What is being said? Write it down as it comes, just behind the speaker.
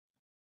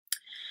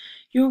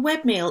Your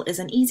webmail is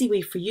an easy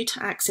way for you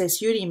to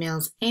access your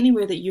emails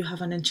anywhere that you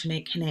have an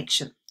internet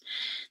connection.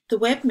 The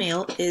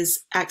webmail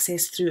is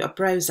accessed through a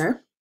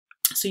browser.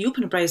 So you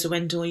open a browser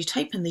window, you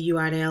type in the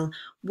URL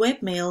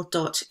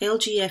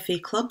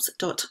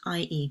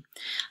webmail.lgfaclubs.ie,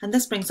 and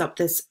this brings up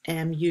this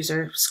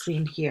user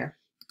screen here.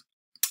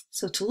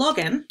 So to log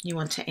in, you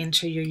want to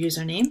enter your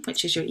username,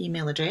 which is your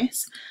email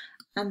address,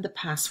 and the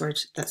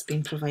password that's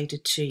been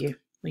provided to you.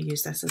 We'll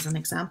use this as an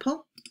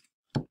example.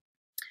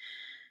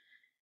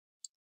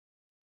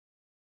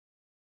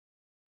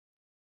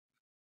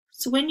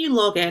 So when you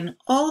log in,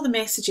 all the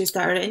messages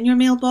that are in your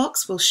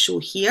mailbox will show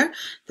here.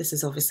 This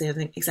is obviously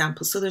an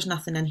example, so there's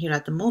nothing in here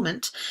at the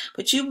moment,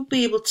 but you will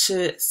be able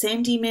to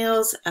send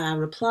emails,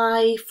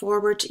 reply,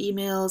 forward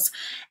emails,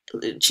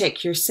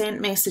 check your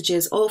sent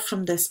messages, all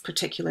from this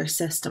particular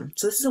system.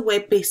 So this is a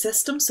web-based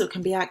system, so it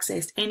can be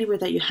accessed anywhere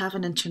that you have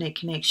an internet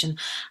connection,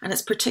 and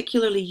it's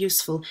particularly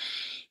useful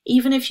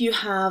even if you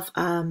have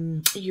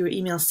your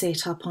email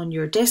set up on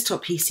your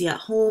desktop PC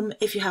at home.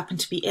 If you happen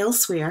to be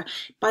elsewhere,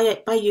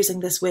 by using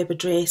this web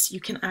address, you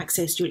can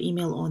access your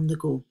email on the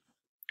go.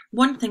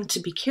 One thing to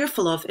be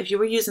careful of if you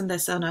were using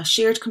this on a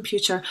shared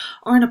computer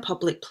or in a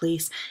public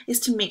place is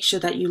to make sure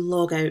that you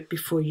log out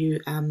before you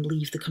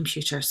leave the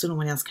computer so no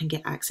one else can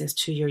get access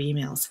to your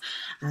emails.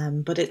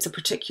 But it's a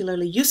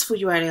particularly useful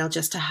URL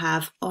just to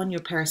have on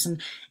your person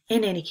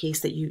in any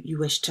case that you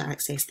wish to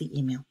access the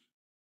email.